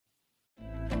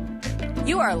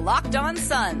You are Locked On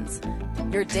Suns,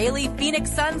 your daily Phoenix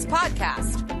Suns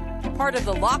podcast. Part of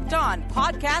the Locked On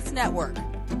Podcast Network,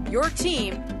 your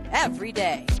team every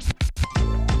day.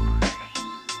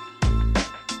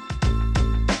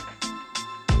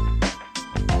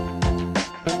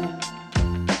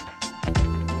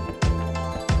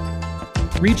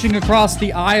 Reaching across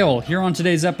the aisle here on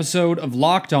today's episode of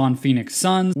Locked On Phoenix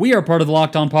Suns. We are part of the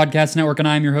Locked On Podcast Network, and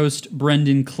I am your host,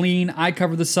 Brendan Clean. I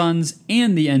cover the Suns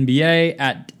and the NBA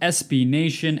at SB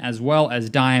Nation as well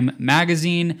as Dime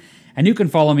Magazine. And you can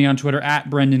follow me on Twitter at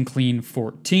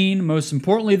BrendanClean14. Most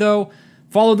importantly, though,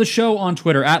 follow the show on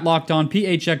Twitter at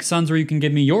LockedOnPHX Suns, where you can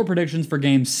give me your predictions for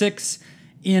Game 6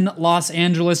 in Los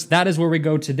Angeles. That is where we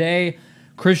go today.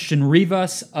 Christian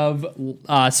Rivas of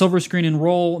Silver Screen and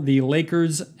Roll, the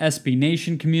Lakers SB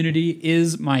Nation community,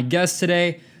 is my guest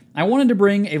today. I wanted to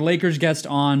bring a Lakers guest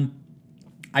on.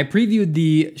 I previewed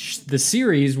the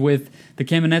series with the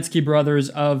Kamenetsky brothers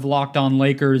of Locked On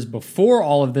Lakers before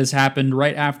all of this happened,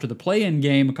 right after the play-in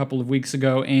game a couple of weeks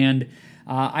ago, and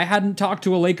I hadn't talked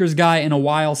to a Lakers guy in a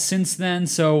while since then,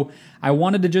 so I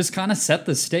wanted to just kind of set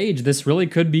the stage. This really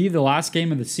could be the last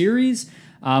game of the series.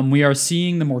 We are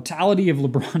seeing the mortality of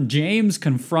LeBron James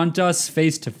confront us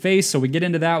face to face. So we get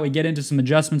into that. We get into some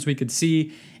adjustments we could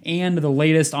see and the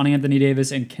latest on Anthony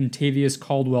Davis and Kentavious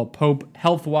Caldwell-Pope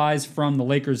health-wise from the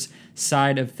Lakers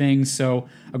side of things. So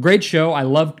a great show. I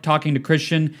love talking to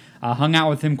Christian. Hung out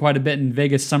with him quite a bit in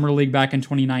Vegas Summer League back in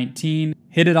 2019.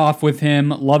 Hit it off with him.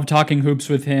 Love talking hoops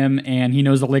with him, and he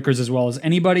knows the Lakers as well as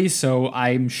anybody, so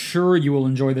I'm sure you will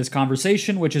enjoy this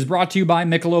conversation, which is brought to you by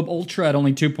Michelob Ultra at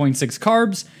only 2.6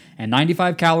 carbs and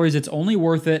 95 calories. It's only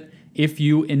worth it if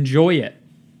you enjoy it.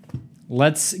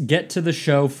 Let's get to the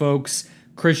show, folks.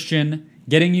 Christian,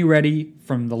 getting you ready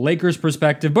from the Lakers'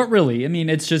 perspective, but really, I mean,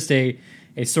 it's just a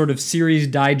sort of series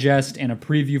digest and a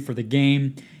preview for the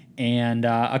game, and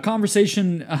a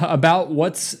conversation about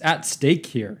what's at stake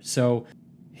here. So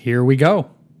here we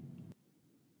go.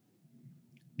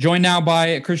 Joined now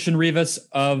by Christian Rivas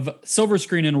of Silver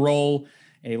Screen and Roll,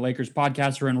 a Lakers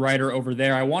podcaster and writer over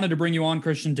there. I wanted to bring you on,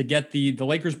 Christian, to get the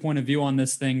Lakers' point of view on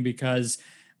this thing because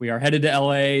we are headed to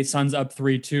LA. Suns up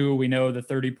 3-2. We know the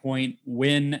 30-point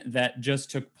win that just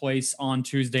took place on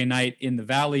Tuesday night in the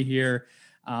Valley here.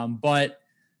 But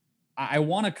I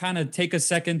want to kind of take a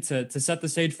second to set the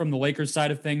stage from the Lakers side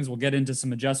of things. We'll get into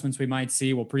some adjustments we might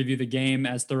see. We'll preview the game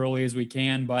as thoroughly as we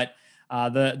can. But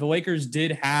the Lakers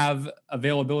did have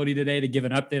availability today to give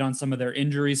an update on some of their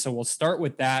injuries. So we'll start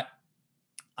with that.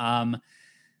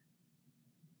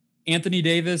 Anthony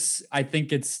Davis, I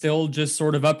think it's still just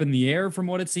sort of up in the air from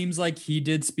what it seems like. He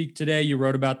did speak today. You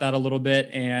wrote about that a little bit,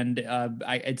 and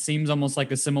it seems almost like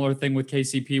a similar thing with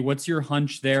KCP. What's your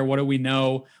hunch there? What do we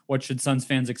know? What should Suns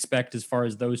fans expect as far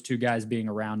as those two guys being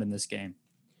around in this game?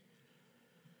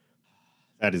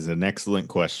 That is an excellent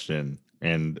question.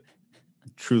 And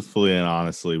truthfully and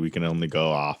honestly, we can only go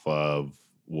off of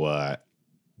what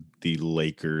the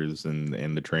Lakers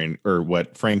and the train, or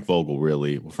what Frank Vogel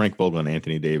and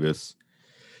Anthony Davis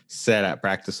said at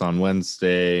practice on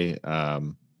Wednesday.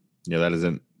 That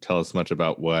doesn't tell us much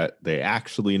about what they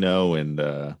actually know. And,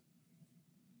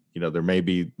 there may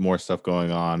be more stuff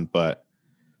going on, but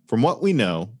from what we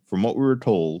know, from what we were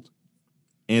told,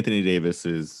 Anthony Davis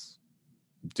is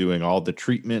doing all the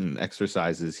treatment and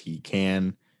exercises he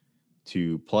can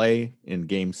to play in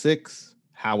Game 6.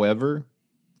 However,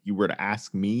 you were to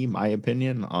ask me my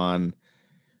opinion on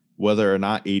whether or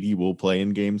not AD will play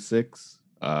in Game 6,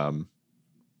 I'm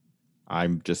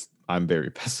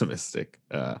very pessimistic.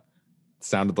 It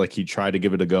sounded like he tried to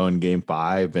give it a go in Game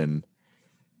 5, and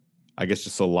I guess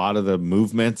just a lot of the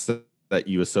movements that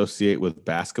you associate with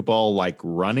basketball, like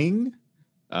running,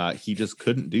 he just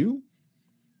couldn't do,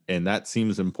 and that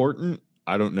seems important.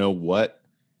 I don't know what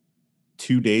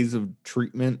 2 days of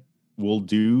treatment will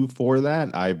do for that.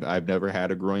 I've never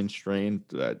had a groin strain,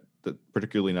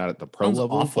 particularly not at the pro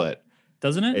level. Awful, but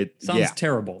doesn't it? It sounds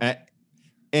terrible.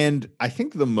 And I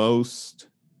think the most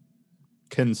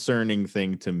concerning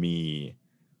thing to me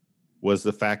was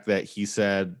the fact that he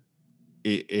said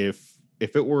if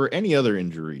it were any other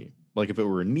injury, like if it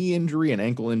were a knee injury, an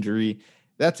ankle injury,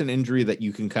 that's an injury that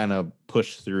you can kind of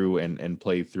push through and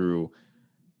play through.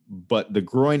 But the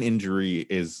groin injury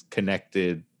is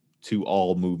connected to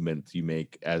all movements you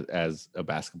make as a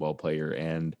basketball player.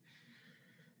 And,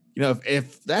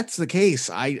 if that's the case,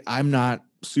 I'm not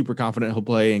super confident he'll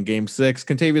play in Game 6.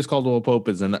 Kentavious Caldwell-Pope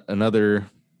is another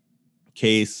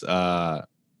case, going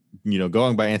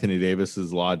by Anthony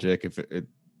Davis's logic. If it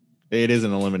is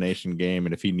an elimination game,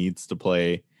 and if he needs to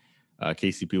play,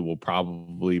 KCP will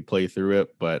probably play through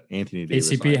it, but Anthony Davis.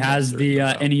 KCP has the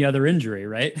any other injury,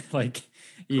 right? Like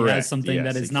he Correct. has something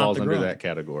Yes, that is he not falls the under groin. that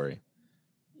category.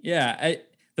 Yeah,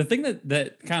 the thing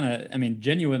that kind of, I mean,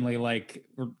 genuinely, like,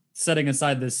 setting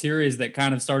aside this series, that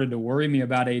kind of started to worry me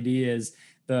about AD is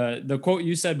the quote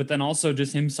you said, but then also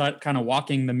just him kind of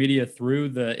walking the media through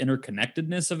the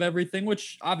interconnectedness of everything,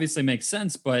 which obviously makes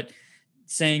sense, but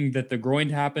saying that the groin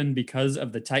happened because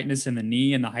of the tightness in the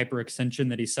knee and the hyperextension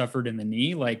that he suffered in the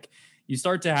knee, like, you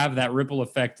start to have that ripple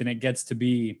effect, and it gets to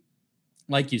be,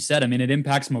 like you said, I mean, it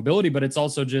impacts mobility, but it's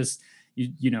also just,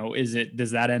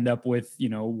 does that end up with,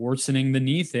 worsening the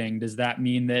knee thing? Does that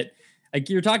mean that, like,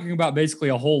 you're talking about basically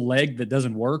a whole leg that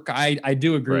doesn't work? I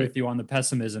do agree Right. with you on the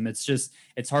pessimism. It's just,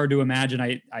 it's hard to imagine.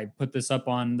 I put this up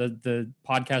on the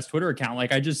podcast Twitter account.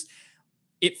 Like,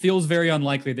 it feels very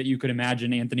unlikely that you could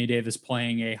imagine Anthony Davis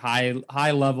playing a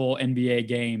high level NBA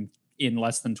game in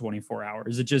less than 24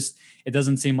 hours. It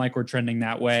doesn't seem like we're trending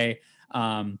that way.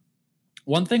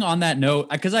 One thing on that note,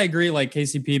 because I agree, like,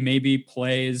 KCP maybe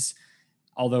plays,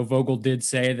 although Vogel did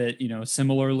say that,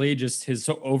 similarly, just his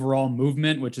overall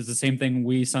movement, which is the same thing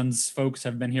we Suns folks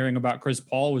have been hearing about Chris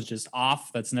Paul, was just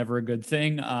off. That's never a good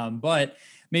thing. But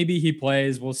maybe he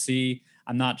plays. We'll see.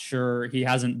 I'm not sure. He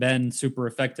hasn't been super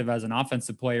effective as an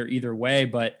offensive player either way,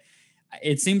 but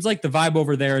it seems like the vibe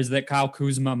over there is that Kyle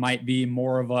Kuzma might be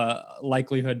more of a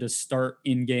likelihood to start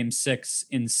in Game 6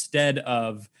 instead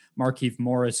of Markieff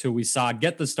Morris, who we saw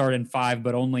get the start in 5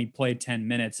 but only play 10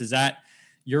 minutes. Is that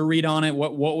your read on it?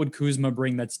 What would Kuzma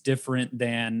bring that's different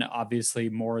than, obviously,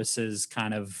 Morris's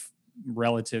kind of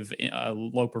relative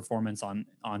low performance on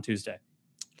Tuesday?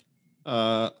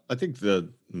 I think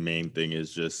the main thing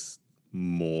is just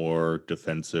more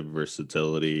defensive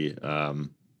versatility.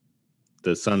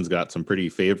 The Suns got some pretty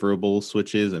favorable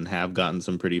switches and have gotten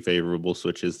some pretty favorable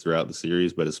switches throughout the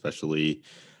series, but especially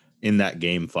in that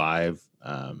Game 5.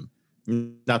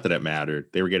 Not that it mattered.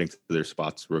 They were getting to their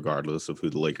spots regardless of who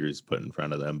the Lakers put in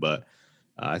front of them. But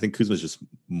I think Kuzma's just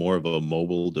more of a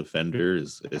mobile defender,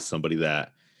 is somebody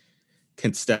that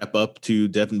can step up to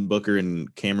Devin Booker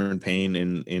and Cameron Payne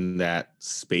in that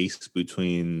space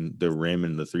between the rim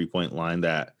and the 3-point line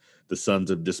that the Suns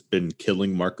have just been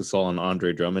killing Marc Gasol and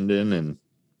Andre Drummond in. And,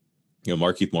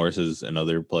 Markieff Morris is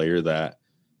another player that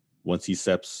once he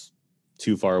steps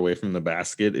too far away from the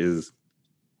basket is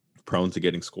prone to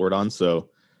getting scored on. So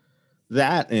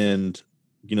that, and,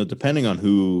 depending on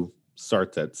who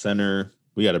starts at center,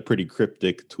 we got a pretty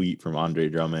cryptic tweet from Andre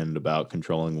Drummond about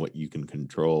controlling what you can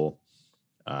control.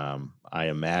 I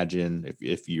imagine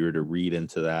if you were to read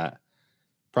into that,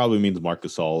 probably means Marc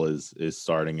Gasol is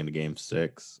starting in Game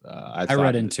 6. I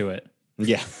read into it.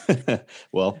 Yeah.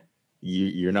 Well,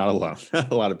 you're not alone.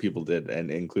 A lot of people did,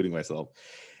 and including myself.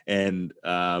 And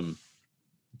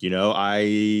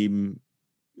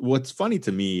what's funny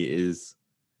to me is,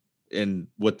 and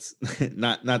what's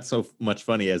not so much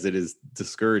funny as it is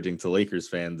discouraging to Lakers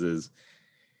fans, is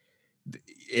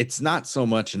it's not so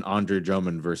much an Andre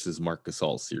Drummond versus Marc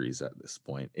Gasol series at this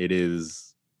point. It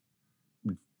is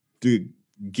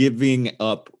giving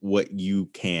up what you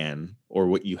can or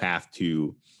what you have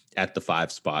to at the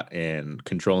 5 spot and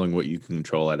controlling what you can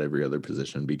control at every other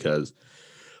position, because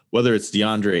whether it's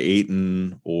DeAndre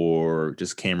Ayton or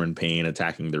just Cameron Payne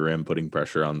attacking the rim, putting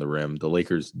pressure on the rim, the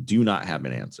Lakers do not have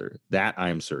an answer. That I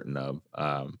am certain of,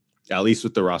 at least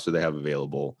with the roster they have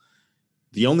available.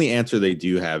 The only answer they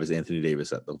do have is Anthony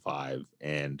Davis at the 5.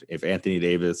 And if Anthony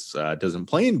Davis doesn't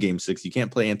play in Game 6, you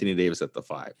can't play Anthony Davis at the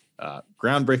 5.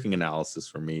 Groundbreaking analysis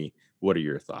for me. What are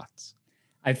your thoughts?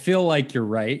 I feel like you're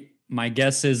right. My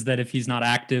guess is that if he's not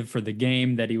active for the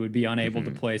game, that he would be unable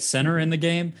to play center in the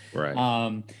game.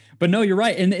 Right. But no, you're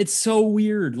right. And it's so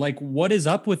weird. Like, what is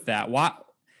up with that? Why?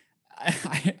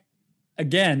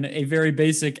 Again, a very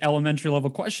basic elementary level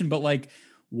question, but like,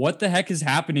 what the heck is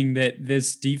happening that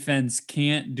this defense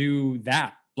can't do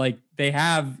that? Like,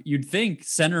 you'd think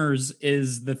centers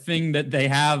is the thing that they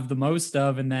have the most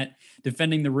of, and that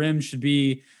defending the rim should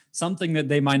be something that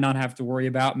they might not have to worry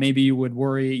about. Maybe you would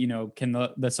worry, can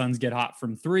the Suns get hot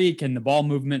from 3? Can the ball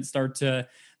movement start to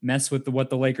mess with what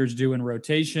the Lakers do in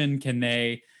rotation? Can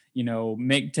they,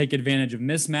 take advantage of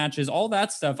mismatches? All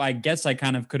that stuff, I guess I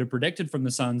kind of could have predicted from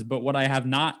the Suns, but what I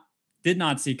did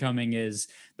not see coming is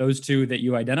those two that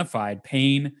you identified: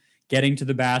 Payne getting to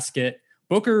the basket,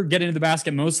 Booker getting to the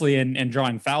basket mostly and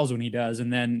drawing fouls when he does.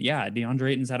 And then,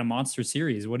 DeAndre Ayton's had a monster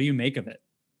series. What do you make of it?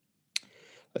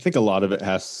 I think a lot of it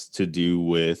has to do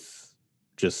with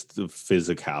just the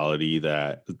physicality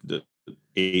that the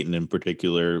Ayton in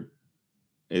particular,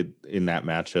 in that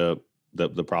matchup,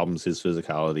 the problems his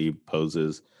physicality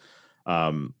poses.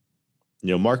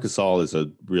 Marc Gasol is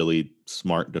a really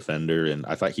smart defender, and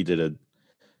I thought he did a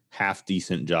half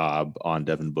decent job on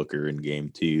Devin Booker in Game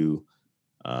 2.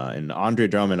 And Andre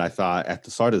Drummond, I thought at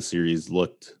the start of the series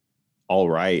looked all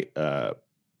right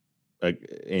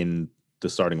in the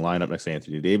starting lineup next to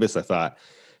Anthony Davis. I thought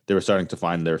they were starting to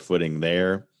find their footing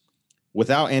there.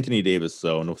 Without Anthony Davis,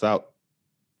 though, and without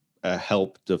a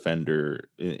help defender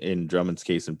in Drummond's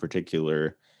case in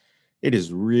particular, it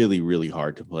is really, really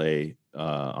hard to play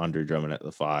Andre Drummond at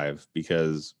the 5,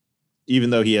 because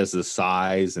even though he has the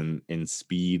size and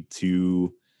speed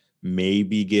to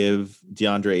maybe give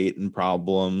DeAndre Ayton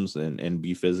problems and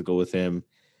be physical with him,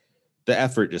 the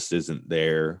effort just isn't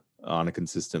there on a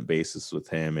consistent basis with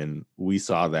him. And we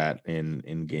saw that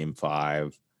in game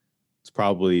 5. It's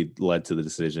probably led to the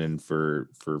decision for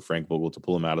Frank Vogel to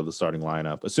pull him out of the starting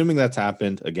lineup. Assuming that's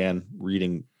happened, again,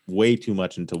 reading way too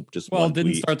much into just one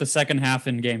didn't tweet. Start the second half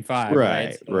in game 5.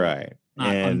 Right. So right.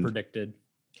 Not unpredicted.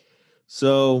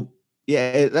 So,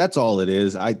 yeah, that's all it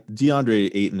is.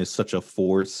 DeAndre Ayton is such a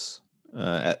force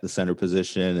at the center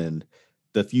position, and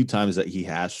the few times that he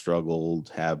has struggled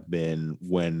have been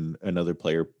when another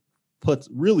player puts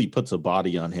a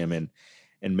body on him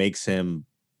and makes him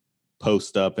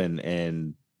post up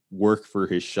and work for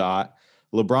his shot.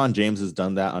 LeBron James has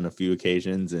done that on a few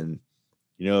occasions, and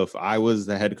if I was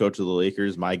the head coach of the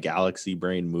Lakers, my galaxy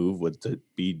brain move would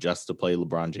be just to play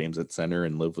LeBron James at center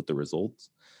and live with the results.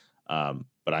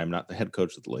 But I'm not the head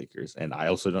coach of the Lakers, and I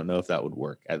also don't know if that would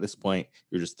work. At this point,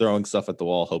 you're just throwing stuff at the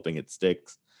wall, hoping it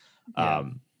sticks. Yeah.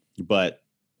 But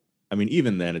I mean,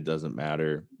 even then, it doesn't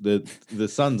matter. The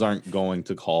Suns aren't going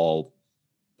to call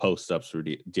post-ups for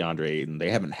DeAndre Ayton. They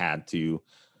haven't had to.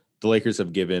 The Lakers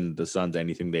have given the Suns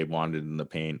anything they wanted in the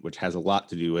paint, which has a lot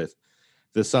to do with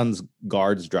the Suns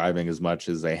guards driving as much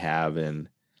as they have. And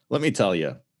let me tell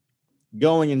you,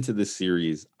 going into this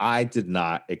series, I did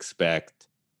not expect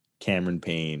Cameron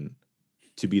Payne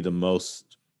to be the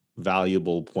most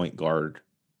valuable point guard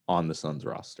on the Suns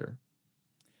roster.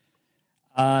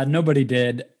 Nobody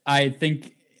did. I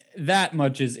think that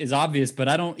much is obvious, but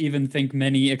I don't even think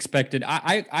many expected.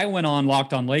 I went on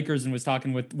Locked On Lakers and was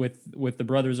talking with the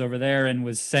brothers over there and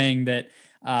was saying that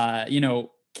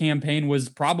Cam Payne was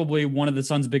probably one of the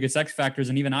Suns' biggest X factors,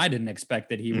 and even I didn't expect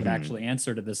that he would actually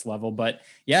answer to this level. But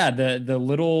yeah, the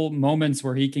little moments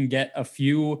where he can get a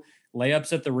few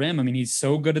layups at the rim. I mean, he's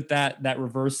so good at that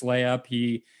reverse layup.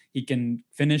 He can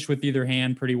finish with either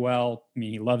hand pretty well. I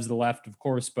mean, he loves the left, of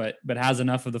course, but has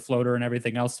enough of the floater and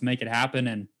everything else to make it happen.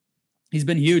 And he's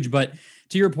been huge. But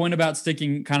to your point about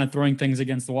sticking, kind of throwing things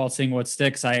against the wall, seeing what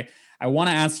sticks, I want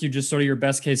to ask you just sort of your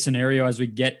best case scenario as we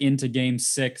get into game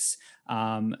 6.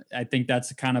 I think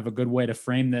that's kind of a good way to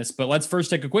frame this. But let's first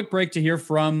take a quick break to hear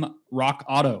from Rock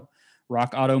Auto.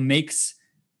 Rock Auto makes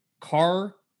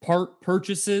car part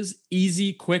purchases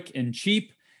easy, quick, and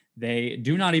cheap. They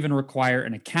do not even require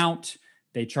an account.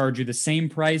 They charge you the same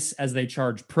price as they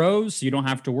charge pros, so you don't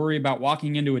have to worry about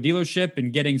walking into a dealership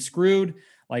and getting screwed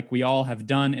like we all have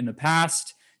done in the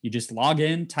past. You just log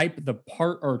in, type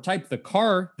the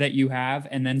car that you have,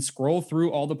 and then scroll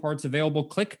through all the parts available,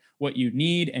 click what you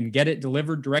need, and get it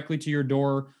delivered directly to your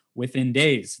door within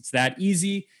days. It's that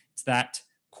easy. It's that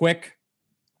quick.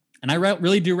 And I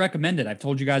really do recommend it. I've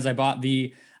told you guys I bought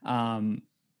the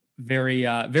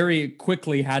very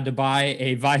quickly had to buy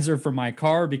a visor for my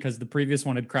car because the previous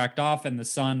one had cracked off and the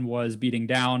sun was beating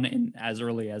down in as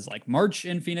early as like March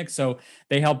in Phoenix. So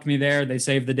they helped me there. They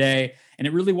saved the day, and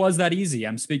it really was that easy.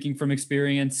 I'm speaking from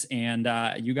experience, and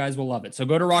you guys will love it. So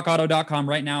go to rockauto.com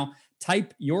right now,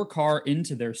 type your car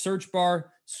into their search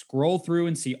bar, scroll through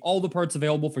and see all the parts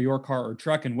available for your car or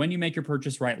truck. And when you make your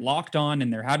purchase, write Locked On in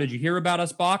their How Did You Hear About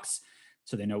Us box,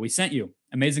 so they know we sent you.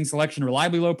 Amazing selection,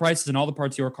 reliably low prices, and all the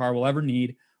parts your car will ever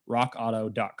need.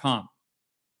 RockAuto.com.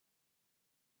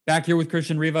 Back here with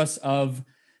Christian Rivas of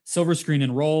Silver Screen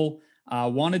and Roll.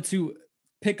 Wanted to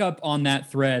pick up on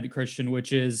that thread, Christian,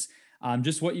 which is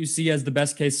just what you see as the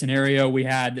best case scenario. We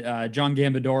had John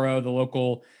Gambadoro, the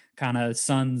local kind of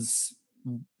Suns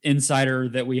insider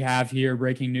that we have here,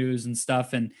 breaking news and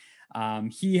stuff, and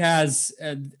he has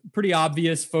pretty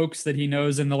obvious folks that he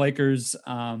knows in the Lakers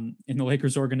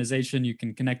organization. You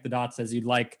can connect the dots as you'd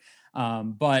like.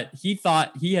 But he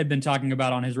thought he had been talking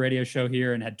about on his radio show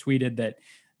here and had tweeted that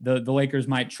the Lakers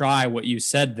might try what you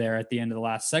said there at the end of the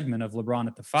last segment of LeBron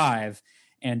at the 5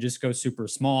 and just go super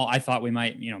small. I thought we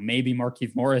might, maybe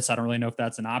Markieff Morris. I don't really know if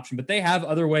that's an option, but they have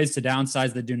other ways to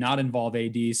downsize that do not involve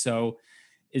AD. So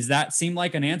does that seem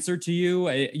like an answer to you?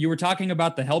 You were talking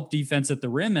about the help defense at the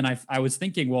rim, and I was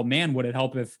thinking, well, man, would it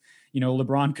help if,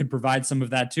 LeBron could provide some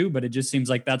of that too? But it just seems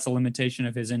like that's a limitation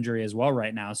of his injury as well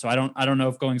right now. So I don't know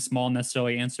if going small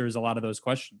necessarily answers a lot of those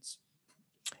questions.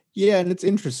 Yeah, and it's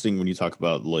interesting when you talk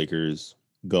about the Lakers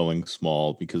going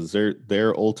small because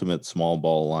their ultimate small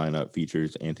ball lineup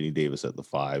features Anthony Davis at the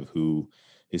 5, who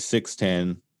is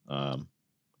 6'10".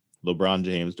 LeBron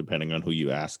James, depending on who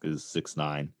you ask, is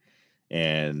 6'9".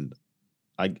 And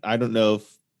I don't know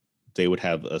if they would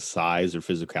have a size or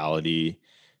physicality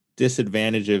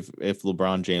disadvantage if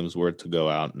LeBron James were to go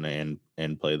out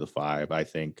and play the 5. I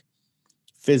think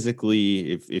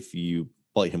physically, if you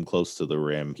play him close to the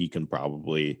rim, he can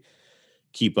probably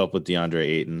keep up with DeAndre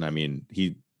Ayton. I mean,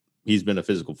 he's been a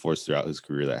physical force throughout his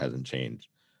career. That hasn't changed.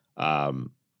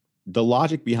 The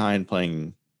logic behind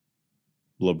playing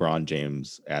LeBron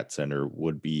James at center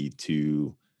would be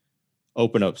to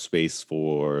open up space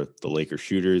for the Lakers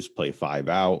shooters, play 5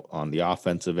 out on the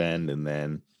offensive end, and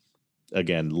then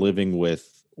again living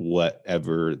with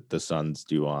whatever the Suns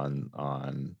do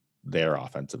on their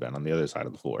offensive end on the other side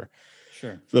of the floor.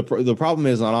 Sure. The problem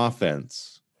is on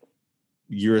offense,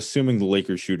 you're assuming the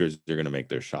Lakers shooters are going to make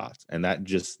their shots, and that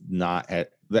just that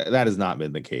has not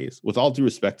been the case. With all due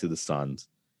respect to the Suns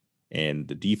and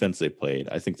the defense they played,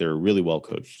 I think they're a really well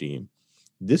coached team.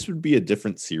 This would be a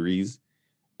different series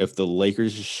if the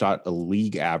Lakers just shot a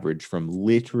league average from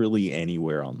literally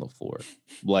anywhere on the floor.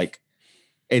 Like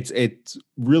it's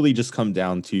really just come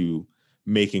down to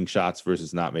making shots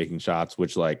versus not making shots,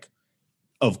 which, like,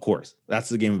 of course, that's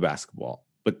the game of basketball.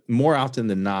 But more often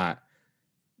than not,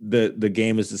 the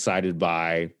game is decided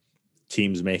by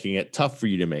teams making it tough for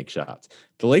you to make shots.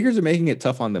 The Lakers are making it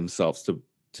tough on themselves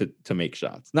to make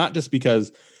shots, not just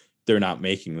because they're not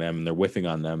making them and they're whiffing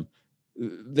on them.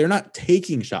 They're not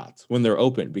taking shots when they're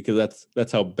open because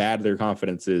that's how bad their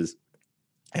confidence is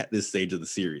at this stage of the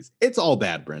series. It's all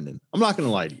bad, Brendan. I'm not going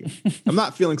to lie to you. I'm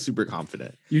not feeling super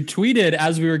confident. You tweeted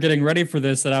as we were getting ready for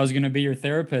this that I was going to be your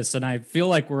therapist, and I feel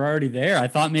like we're already there. I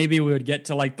thought maybe we would get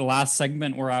to like the last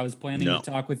segment where I was planning to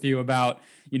talk with you about,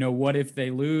 what if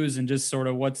they lose and just sort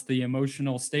of what's the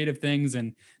emotional state of things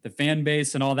and the fan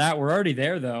base and all that. We're already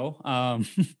there though.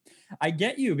 I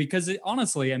get you because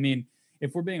honestly, I mean,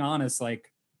 if we're being honest,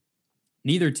 like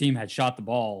neither team had shot the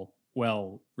ball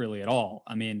well, really at all.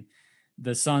 I mean,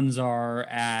 the Suns are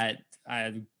at,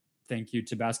 I thank you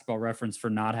to Basketball Reference for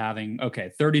not having,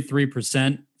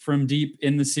 33% from deep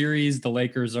in the series. The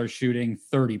Lakers are shooting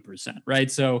 30%, right?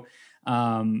 So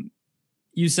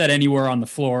you said anywhere on the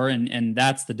floor, and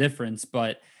that's the difference.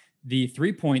 But the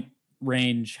 3-point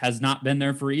range has not been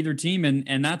there for either team,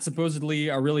 and that's supposedly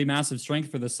a really massive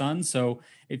strength for the Suns. So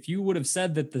if you would have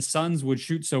said that the Suns would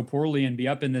shoot so poorly and be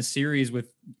up in this series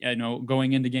with,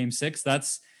 going into Game 6,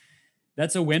 that's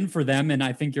a win for them. And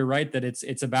I think you're right that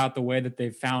it's about the way that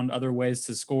they've found other ways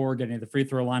to score, getting to the free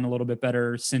throw line a little bit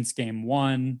better since Game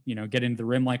 1, getting to the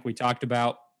rim like we talked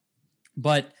about.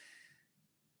 But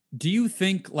do you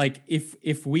think, like,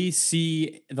 if we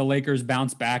see the Lakers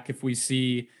bounce back, if we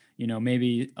see,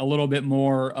 maybe a little bit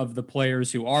more of the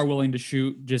players who are willing to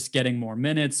shoot just getting more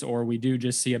minutes, or we do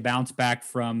just see a bounce back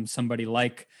from somebody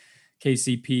like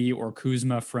KCP or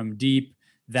Kuzma from deep,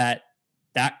 that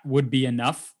would be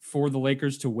enough for the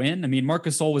Lakers to win? I mean, Marc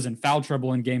Gasol was in foul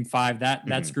trouble in Game 5.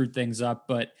 That screwed things up.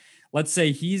 But let's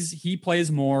say he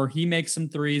plays more, he makes some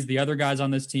threes. The other guys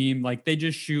on this team, like, they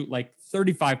just shoot like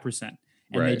 35%,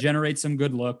 and they generate some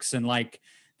good looks, and like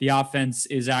the offense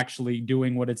is actually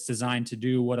doing what it's designed to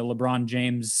do, what a LeBron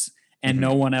James and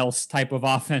no one else type of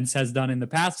offense has done in the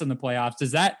past in the playoffs.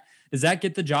 Does that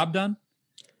get the job done?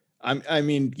 I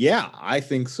mean, yeah, I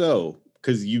think so.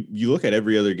 Because you look at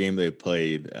every other game they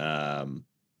played, and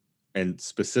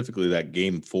specifically that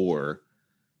Game 4,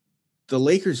 the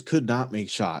Lakers could not make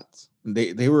shots.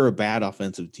 They were a bad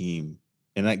offensive team,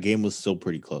 and that game was still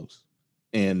pretty close.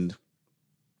 And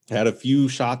had a few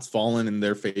shots fallen in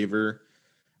their favor,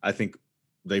 I think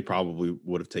they probably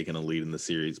would have taken a lead in the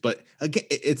series. But again,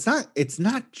 it's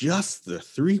not just the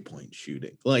 3-point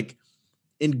shooting. Like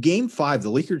in Game 5, the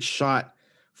Lakers shot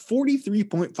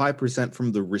 43.5%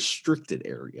 from the restricted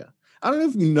area. I don't know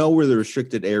if you know where the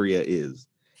restricted area is,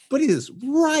 but it is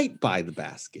right by the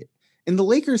basket. And the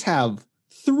Lakers have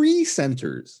 3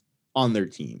 centers on their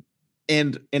team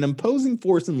and an imposing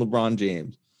force in LeBron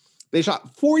James. They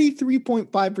shot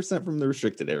 43.5% from the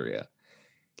restricted area.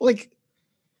 Like,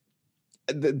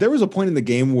 there was a point in the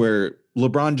game where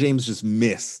LeBron James just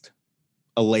missed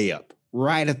a layup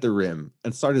right at the rim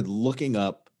and started looking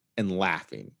up and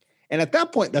laughing. And at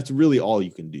that point, that's really all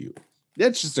you can do.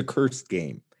 That's just a cursed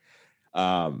game.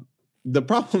 The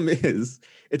problem is,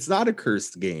 it's not a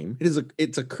cursed game.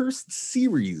 It's a cursed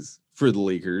series for the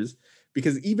Lakers,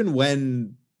 because even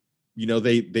when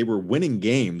they were winning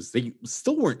games, they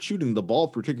still weren't shooting the ball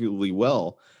particularly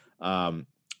well. I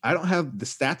don't have the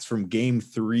stats from Game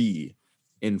 3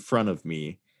 in front of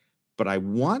me, but I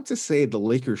want to say the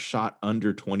Lakers shot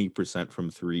under 20% from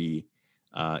three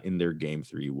in their game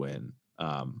 3 win.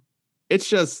 It's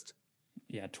just,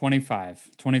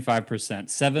 25%,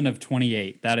 7 of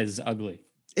 28. That is ugly.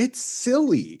 It's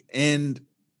silly. And,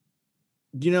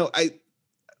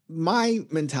 my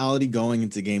mentality going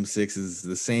into game 6 is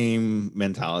the same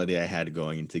mentality I had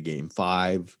going into game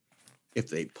 5. If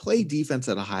they play defense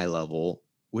at a high level,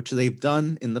 which they've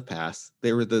done in the past,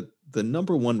 they were the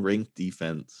number 1 ranked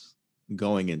defense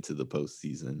going into the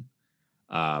postseason.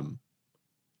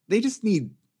 They just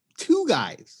need 2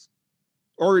 guys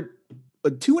or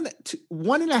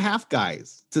 1.5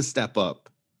 guys to step up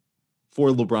for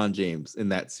LeBron James in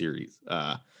that series.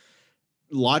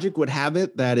 Logic would have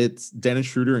it that it's Dennis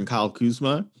Schroeder and Kyle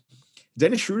Kuzma.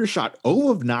 Dennis Schroeder shot 0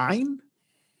 of 9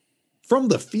 from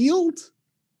the field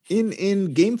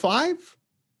in game 5,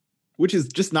 which is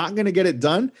just not going to get it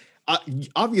done.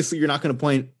 Obviously, you're not going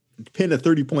to pin a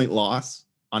 30-point loss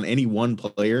on any one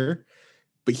player,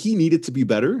 but he needed to be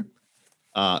better.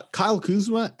 Kyle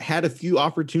Kuzma had a few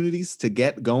opportunities to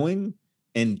get going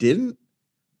and didn't.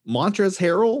 Montrezl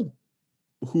Harrell,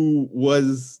 who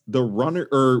was the runner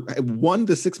or won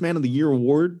the 6th Man of the Year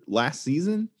award last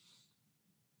season,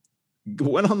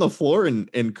 went on the floor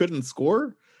and couldn't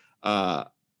score.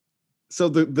 So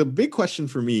the big question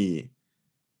for me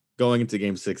going into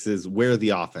game 6 is where the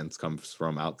offense comes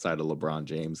from outside of LeBron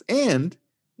James. And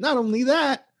not only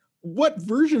that, what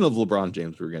version of LeBron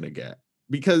James we're going to get.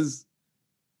 Because,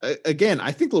 again,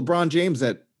 I think LeBron James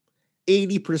at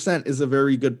 80% is a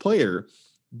very good player.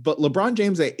 But LeBron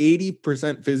James at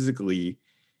 80% physically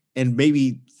and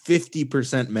maybe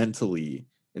 50% mentally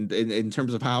in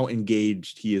terms of how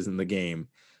engaged he is in the game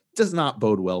does not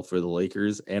bode well for the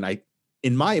Lakers. And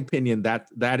in my opinion, that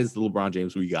is the LeBron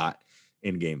James we got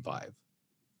in game 5.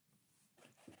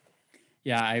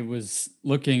 Yeah, I was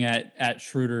looking at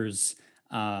Schroeder's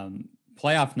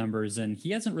playoff numbers, and he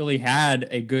hasn't really had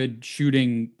a good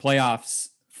shooting playoffs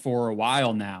for a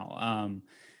while now.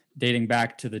 Dating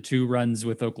back to the 2 runs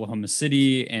with Oklahoma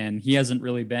City, and he hasn't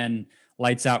really been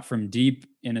lights out from deep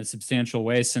in a substantial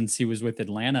way since he was with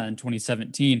Atlanta in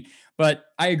 2017. But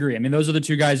I agree. I mean, those are the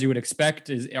 2 guys you would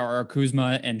expect are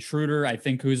Kuzma and Schroeder. I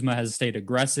think Kuzma has stayed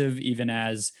aggressive, even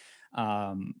as,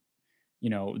 the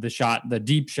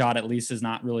deep shot at least is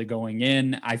not really going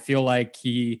in. I feel like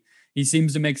he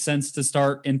seems to make sense to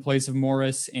start in place of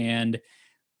Morris. And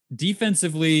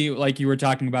defensively, like you were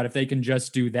talking about, if they can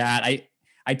just do that,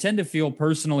 I tend to feel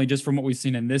personally, just from what we've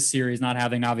seen in this series, not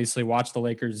having obviously watched the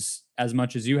Lakers as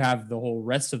much as you have the whole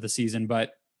rest of the season,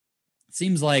 but it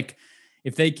seems like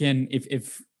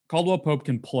if Caldwell Pope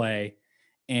can play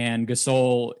and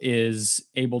Gasol is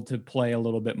able to play a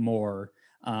little bit more,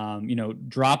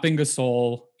 dropping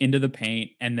Gasol into the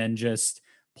paint and then just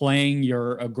playing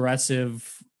your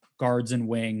aggressive guards and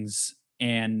wings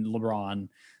and LeBron,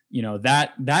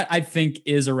 that I think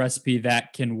is a recipe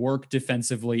that can work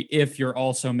defensively if you're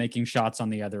also making shots on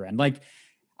the other end. Like,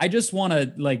 I just want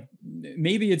to,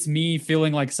 maybe it's me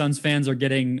feeling like Suns fans are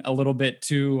getting a little bit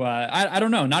too, I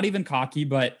don't know, not even cocky,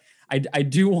 but I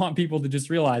do want people to just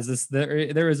realize this.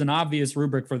 There is an obvious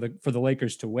rubric for the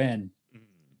Lakers to win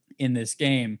in this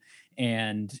game.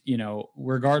 And,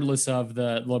 regardless of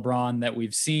the LeBron that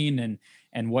we've seen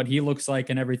and what he looks like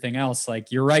and everything else,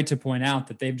 like, you're right to point out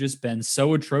that they've just been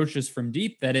so atrocious from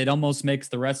deep that it almost makes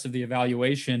the rest of the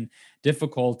evaluation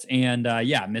difficult. And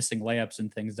missing layups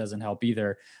and things doesn't help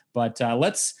either. But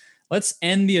let's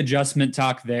end the adjustment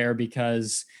talk there,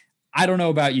 because I don't know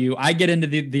about you. I get into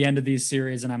the end of these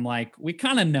series and I'm like, we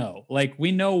kind of know, like,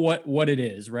 we know what it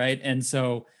is. Right. And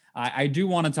so I do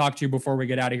want to talk to you before we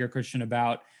get out of here, Christian,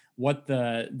 about what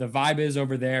the vibe is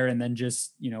over there, and then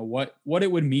just, what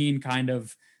it would mean kind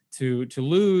of to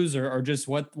lose, or just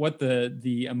what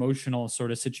the emotional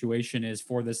sort of situation is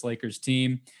for this Lakers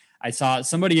team. I saw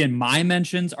somebody in my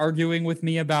mentions arguing with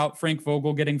me about Frank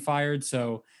Vogel getting fired.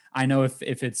 So I know if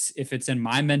it's in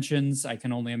my mentions, I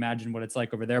can only imagine what it's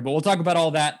like over there, but we'll talk about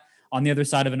all that on the other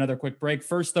side of another quick break.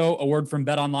 First, though, a word from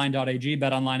betonline.ag.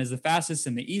 BetOnline is the fastest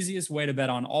and the easiest way to bet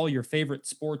on all your favorite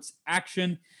sports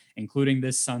action, including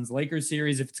this Suns-Lakers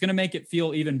series. If it's going to make it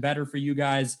feel even better for you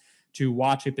guys to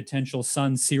watch a potential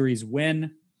Suns series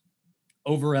win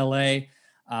over LA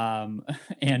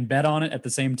and bet on it at the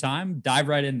same time, dive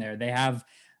right in there. They have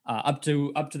up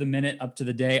to the minute, up to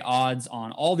the day odds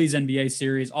on all these NBA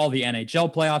series, all the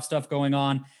NHL playoff stuff going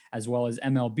on, as well as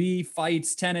MLB,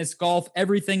 fights, tennis, golf,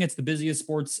 everything. It's the busiest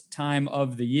sports time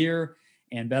of the year.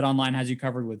 And BetOnline has you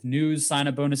covered with news,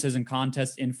 sign-up bonuses, and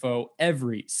contest info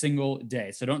every single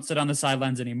day. So don't sit on the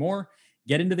sidelines anymore.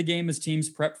 Get into the game as teams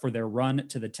prep for their run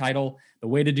to the title. The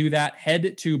way to do that,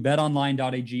 head to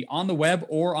betonline.ag on the web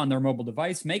or on their mobile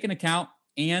device, make an account,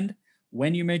 and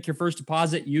when you make your first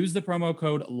deposit, use the promo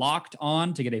code Locked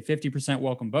On to get a 50%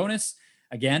 welcome bonus.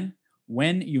 Again,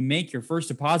 when you make your first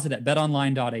deposit at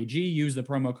betonline.ag, use the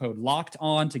promo code Locked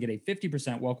On to get a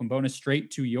 50% welcome bonus straight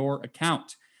to your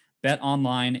account.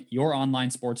 BetOnline, your online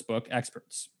sportsbook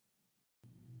experts.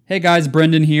 Hey guys,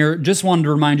 Brendan here. Just wanted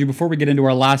to remind you before we get into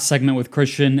our last segment with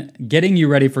Christian, getting you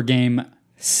ready for Game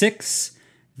 6,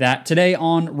 that today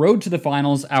on Road to the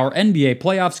Finals, our NBA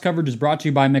playoffs coverage is brought to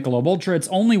you by Michelob Ultra. It's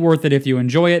only worth it if you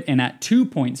enjoy it, and at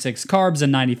 2.6 carbs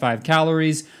and 95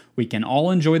 calories, we can all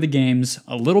enjoy the games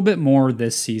a little bit more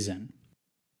this season.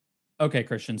 Okay,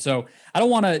 Christian, so I don't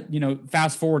want to,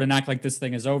 fast forward and act like this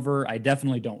thing is over. I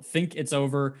definitely don't think it's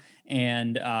over.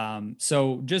 And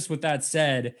so just with that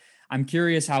said, I'm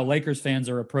curious how Lakers fans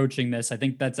are approaching this. I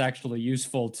think that's actually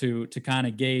useful to kind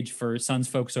of gauge for Suns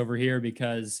folks over here,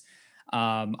 because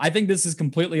I think this is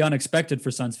completely unexpected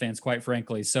for Suns fans, quite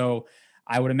frankly. So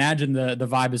I would imagine the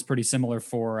vibe is pretty similar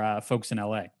for folks in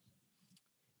LA.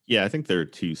 Yeah, I think there are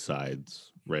two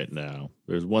sides right now.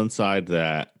 There's one side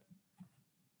that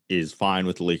is fine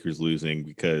with the Lakers losing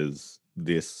because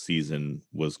this season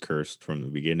was cursed from the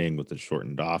beginning with the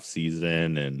shortened off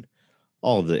season and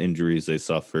all of the injuries they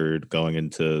suffered going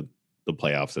into the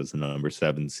playoffs as the number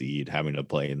 7 seed, having to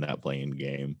play in that play-in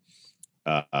game.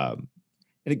 And,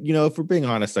 if we're being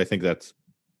honest, I think that's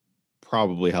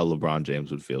probably how LeBron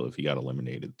James would feel if he got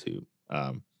eliminated too.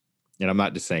 And I'm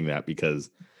not just saying that because,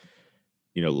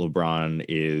 LeBron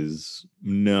is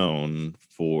known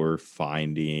for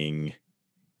finding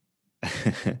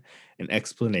an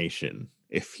explanation,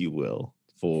 if you will,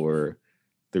 for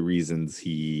the reasons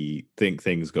he think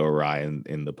things go awry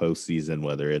in the postseason,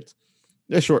 whether it's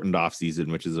a shortened off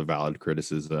season, which is a valid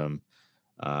criticism,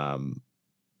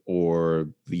 or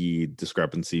the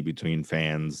discrepancy between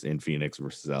fans in Phoenix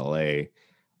versus LA.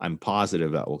 I'm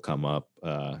positive that will come up.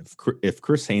 If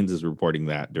Chris Haynes is reporting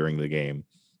that during the game,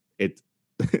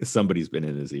 somebody's been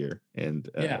in his ear, and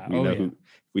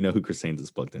we know who Chris Haynes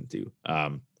is plugged into.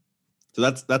 So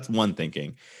that's one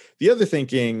thinking. The other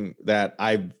thinking that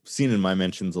I've seen in my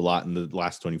mentions a lot in the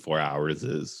last 24 hours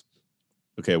is,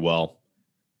 okay, well,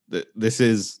 this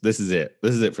is it.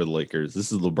 This is it for the Lakers.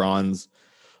 This is LeBron's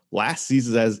last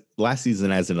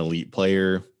season as an elite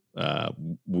player.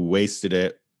 We wasted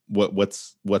it.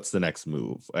 What's the next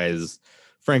move? Is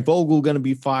Frank Vogel going to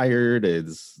be fired?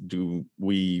 Do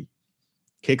we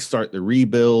kickstart the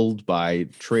rebuild by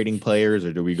trading players,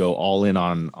 or do we go all in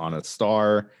on a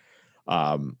star?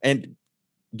 I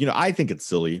think it's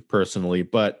silly personally,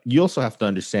 but you also have to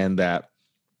understand that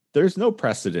there's no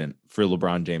precedent for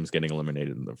LeBron James getting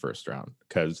eliminated in the first round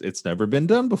because it's never been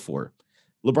done before.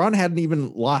 LeBron hadn't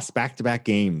even lost back-to-back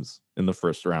games in the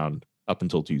first round up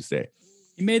until Tuesday.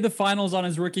 He made the finals on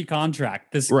his rookie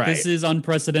contract. This is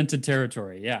unprecedented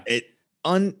territory. Yeah.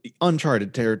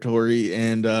 Uncharted territory.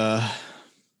 And,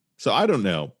 so I don't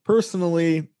know.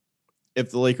 Personally, if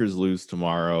the Lakers lose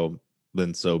tomorrow,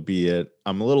 then so be it.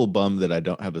 I'm a little bummed that I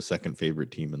don't have a second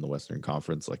favorite team in the Western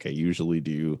Conference like I usually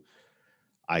do.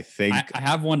 I think I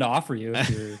have one to offer you if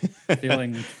you're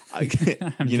feeling.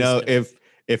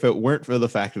 If it weren't for the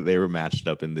fact that they were matched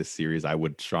up in this series, I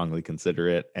would strongly consider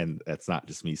it. And that's not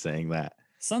just me saying that.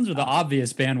 Suns are the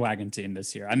obvious bandwagon team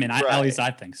this year. I mean, at least I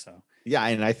think so. Yeah,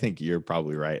 and I think you're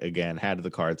probably right. Again, had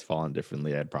the cards fallen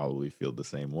differently, I'd probably feel the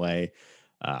same way.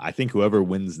 I think whoever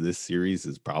wins this series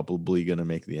is probably going to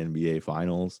make the NBA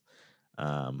Finals.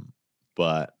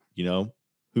 But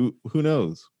who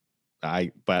knows?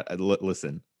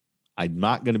 Listen, I'm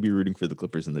not going to be rooting for the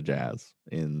Clippers and the Jazz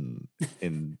in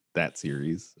that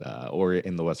series, or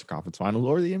in the Western Conference Finals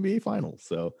or the NBA Finals.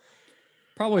 So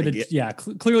probably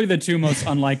clearly the two most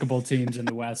unlikable teams in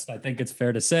the West. I think it's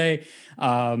fair to say.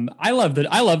 I love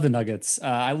the Nuggets.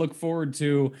 I look forward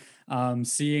to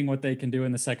seeing what they can do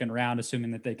in the second round,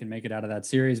 assuming that they can make it out of that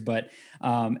series. But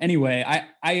anyway,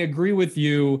 I agree with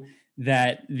you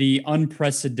that the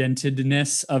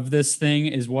unprecedentedness of this thing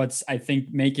is what's, I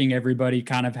think, making everybody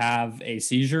kind of have a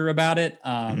seizure about it.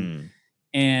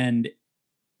 And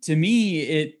to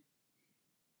me,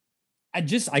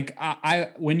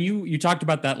 when you talked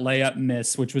about that layup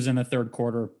miss, which was in the third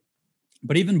quarter,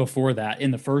 but even before that,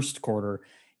 in the first quarter,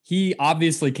 he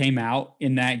obviously came out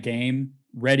in that game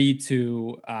ready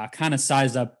to kind of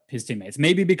size up his teammates.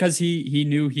 Maybe because he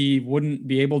knew he wouldn't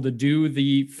be able to do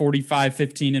the 45,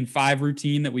 15, and 5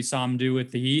 routine that we saw him do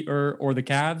with the Heat or the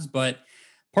Cavs, but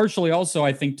partially also,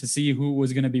 I think, to see who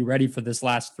was going to be ready for this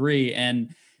last three.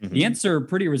 And The answer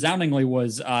pretty resoundingly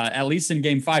was, at least in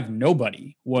game 5,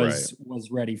 nobody was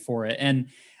ready for it. And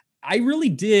I really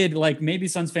did, like, maybe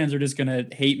Suns fans are just going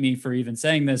to hate me for even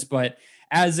saying this, but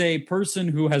as a person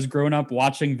who has grown up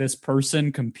watching this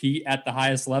person compete at the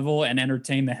highest level and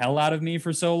entertain the hell out of me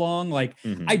for so long, like,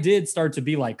 I did start to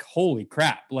be like, holy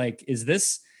crap, like, is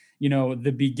this,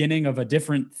 the beginning of a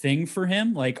different thing for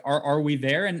him? Like, are we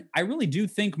there? And I really do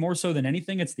think more so than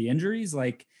anything, it's the injuries.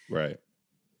 Like,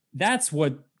 that's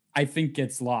what I think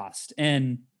gets lost.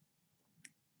 And,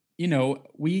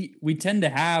 we tend to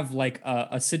have like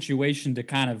a situation to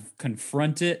kind of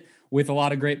confront it with a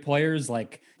lot of great players.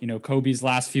 Like, Kobe's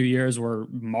last few years were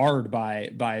marred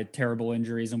by terrible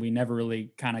injuries, and we never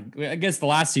really I guess the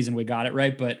last season we got it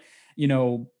right. But,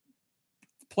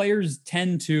 players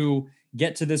tend to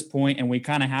get to this point, and we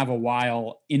kind of have a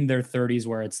while in their 30s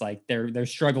where it's like they're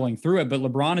struggling through it. But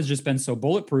LeBron has just been so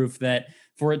bulletproof that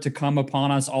for it to come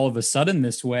upon us all of a sudden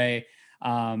this way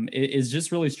is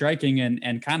just really striking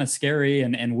and kind of scary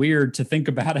and weird to think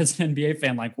about as an NBA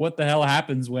fan. Like, what the hell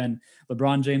happens when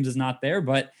LeBron James is not there?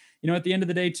 But, at the end of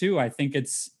the day too, I think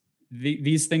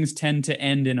these things tend to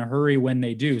end in a hurry when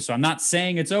they do. So I'm not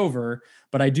saying it's over,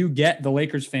 but I do get the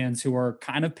Lakers fans who are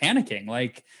kind of panicking.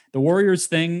 Like the Warriors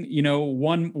thing,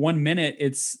 one minute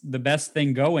it's the best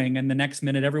thing going, and the next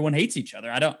minute everyone hates each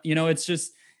other.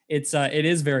 It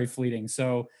is very fleeting.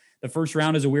 So the first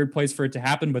round is a weird place for it to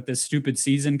happen, but this stupid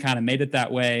season kind of made it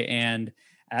that way. And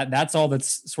that's all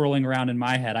that's swirling around in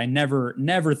my head. I never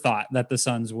thought that the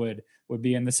Suns would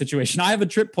be in the situation. I have a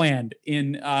trip planned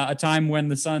in a time when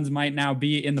the Suns might now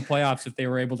be in the playoffs if they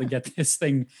were able to get this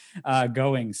thing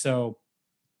going. So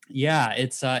yeah,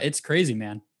 it's crazy,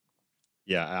 man.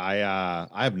 Yeah.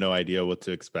 I have no idea what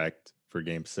to expect for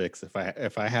game 6.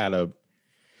 If I had a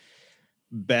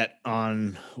bet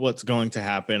on what's going to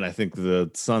happen, I think the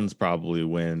Suns probably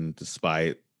win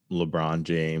despite LeBron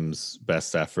James'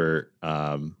 best effort.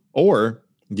 Or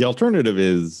the alternative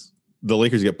is the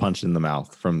Lakers get punched in the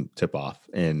mouth from tip off,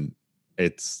 and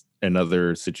it's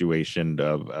another situation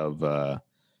of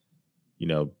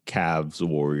Cavs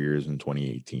Warriors in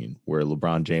 2018, where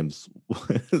LeBron James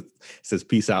says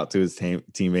peace out to his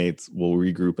teammates. We'll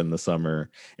regroup in the summer,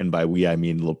 and by we I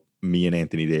mean me and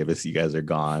Anthony Davis. You guys are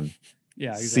gone.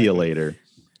 Yeah, exactly. See you later.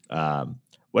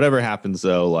 Whatever happens,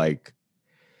 though, like,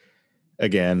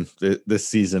 again, this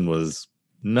season was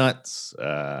nuts.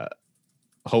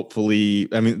 Hopefully,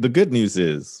 I mean, the good news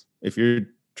is, if you're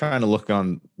trying to look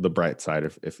on the bright side,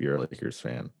 if you're a Lakers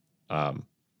fan,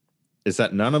 is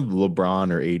that none of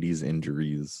LeBron or AD's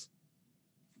injuries,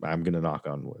 I'm going to knock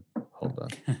on wood. Hold on.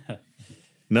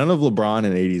 None of LeBron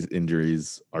and AD's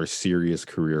injuries are serious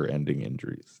career-ending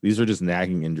injuries. These are just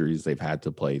nagging injuries they've had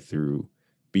to play through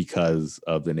because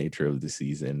of the nature of the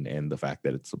season and the fact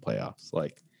that it's the playoffs.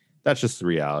 Like, that's just the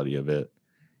reality of it.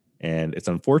 And it's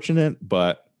unfortunate,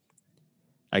 but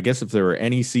I guess if there were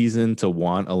any season to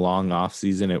want a long off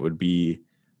season, it would be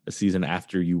a season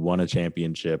after you won a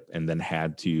championship and then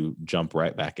had to jump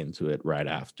right back into it right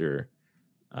after.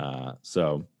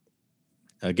 So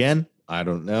again, I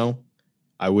don't know.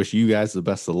 I wish you guys the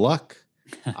best of luck.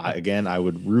 I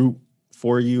would root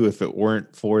for you if it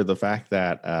weren't for the fact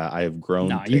that I have grown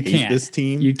to hate this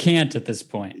team. You can't at this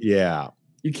point. Yeah.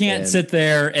 You can't sit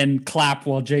there and clap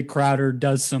while Jay Crowder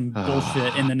does some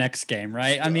bullshit in the next game,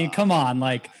 right? I mean, come on,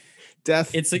 like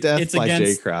it's against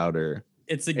Jay Crowder.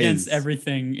 It's against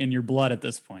everything in your blood at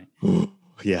this point.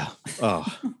 Yeah. Oh,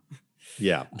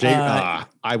 yeah. Jay,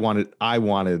 I wanted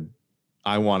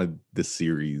the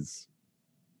series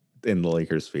in the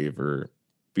Lakers' favor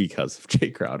because of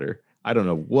Jay Crowder. I don't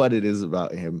know what it is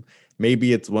about him.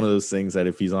 Maybe it's one of those things that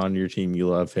if he's on your team, you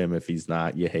love him. If he's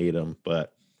not, you hate him.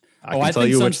 But I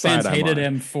think Suns fans hated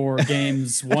him for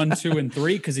games 1, 2, and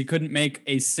 3 because he couldn't make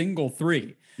a single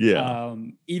three. Yeah.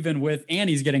 And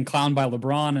he's getting clowned by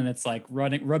LeBron, and it's like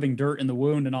rubbing dirt in the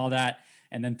wound and all that.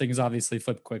 And then things obviously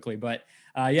flip quickly. But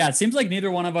it seems like neither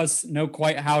one of us know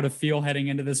quite how to feel heading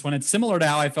into this one. It's similar to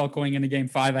how I felt going into game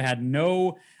 5. I had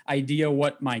no idea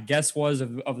what my guess was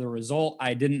of the result.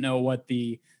 I didn't know what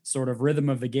the sort of rhythm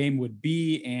of the game would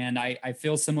be. And I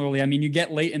feel similarly. I mean, you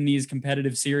get late in these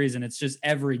competitive series and it's just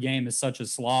every game is such a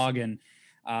slog. And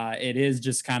it is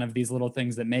just kind of these little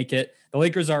things that make it. The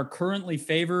Lakers are currently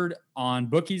favored on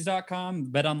bookies.com.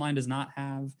 BetOnline does not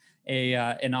have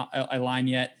a line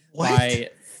yet. What? By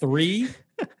 3.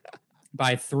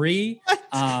 By 3.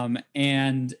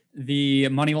 And the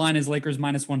money line is Lakers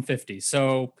minus 150.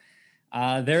 So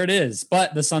There it is.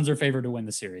 But the Suns are favored to win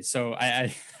the series. So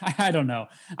I don't know.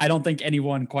 I don't think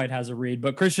anyone quite has a read.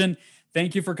 But Christian,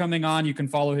 thank you for coming on. You can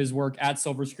follow his work at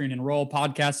Silver Screen and Roll,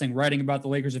 podcasting, writing about the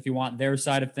Lakers if you want their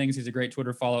side of things. He's a great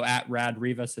Twitter follow at Rad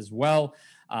Rivas as well.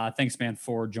 Thanks, man,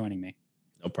 for joining me.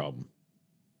 No problem.